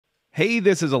Hey,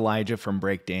 this is Elijah from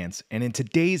Breakdance, and in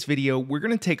today's video, we're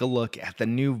going to take a look at the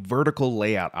new vertical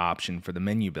layout option for the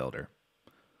menu builder.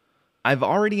 I've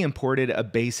already imported a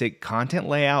basic content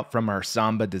layout from our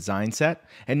Samba design set,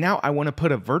 and now I want to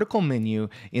put a vertical menu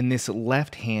in this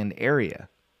left-hand area.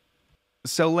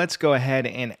 So let's go ahead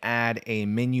and add a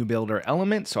menu builder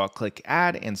element. So I'll click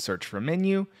Add and search for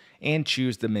Menu, and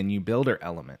choose the menu builder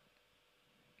element.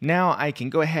 Now I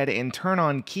can go ahead and turn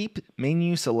on Keep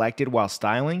Menu Selected while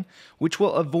styling, which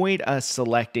will avoid us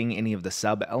selecting any of the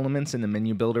sub-elements in the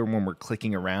menu builder when we're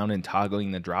clicking around and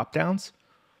toggling the drop-downs.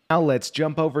 Now let's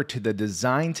jump over to the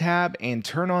Design tab and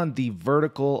turn on the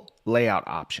vertical layout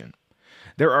option.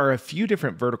 There are a few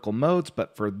different vertical modes,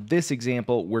 but for this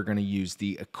example, we're going to use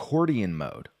the accordion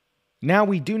mode. Now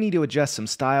we do need to adjust some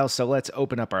styles, so let's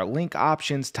open up our link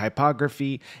options,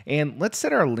 typography, and let's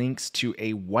set our links to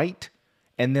a white.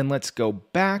 And then let's go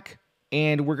back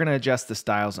and we're going to adjust the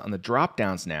styles on the drop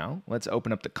downs now. Let's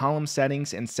open up the column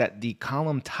settings and set the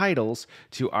column titles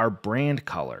to our brand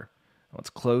color.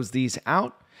 Let's close these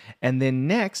out. And then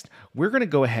next, we're going to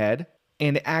go ahead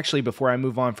and actually, before I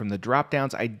move on from the drop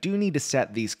downs, I do need to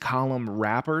set these column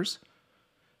wrappers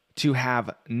to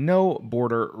have no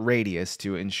border radius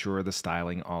to ensure the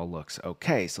styling all looks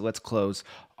okay. So let's close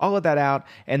all of that out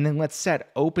and then let's set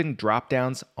open drop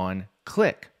downs on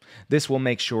click. This will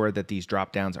make sure that these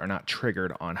drop downs are not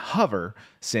triggered on hover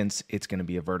since it's going to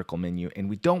be a vertical menu and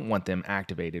we don't want them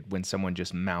activated when someone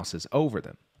just mouses over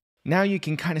them. Now you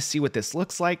can kind of see what this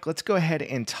looks like. Let's go ahead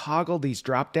and toggle these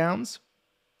drop downs.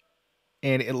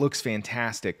 And it looks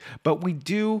fantastic, but we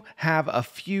do have a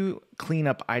few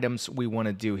cleanup items we want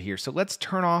to do here. So let's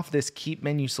turn off this keep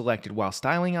menu selected while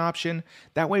styling option.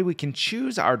 That way we can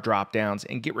choose our drop downs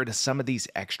and get rid of some of these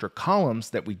extra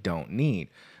columns that we don't need.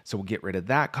 So we'll get rid of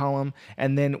that column,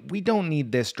 and then we don't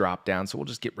need this drop down, so we'll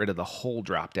just get rid of the whole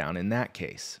drop down in that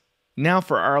case. Now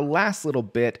for our last little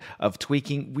bit of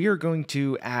tweaking, we are going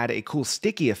to add a cool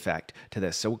sticky effect to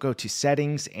this. So we'll go to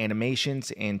Settings, Animations,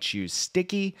 and choose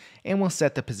Sticky, and we'll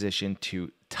set the position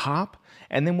to top,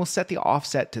 and then we'll set the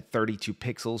offset to 32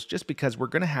 pixels just because we're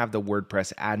going to have the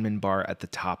WordPress admin bar at the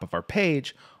top of our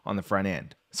page on the front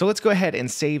end. So let's go ahead and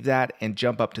save that and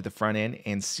jump up to the front end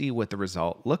and see what the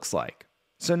result looks like.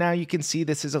 So now you can see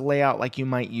this is a layout like you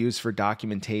might use for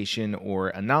documentation or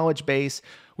a knowledge base.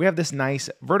 We have this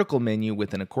nice vertical menu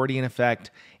with an accordion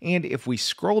effect, and if we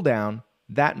scroll down,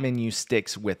 that menu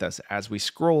sticks with us as we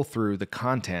scroll through the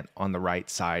content on the right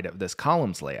side of this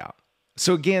columns layout.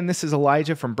 So again, this is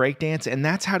Elijah from Breakdance, and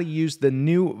that's how to use the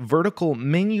new vertical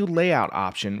menu layout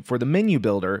option for the menu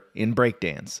builder in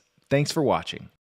Breakdance. Thanks for watching.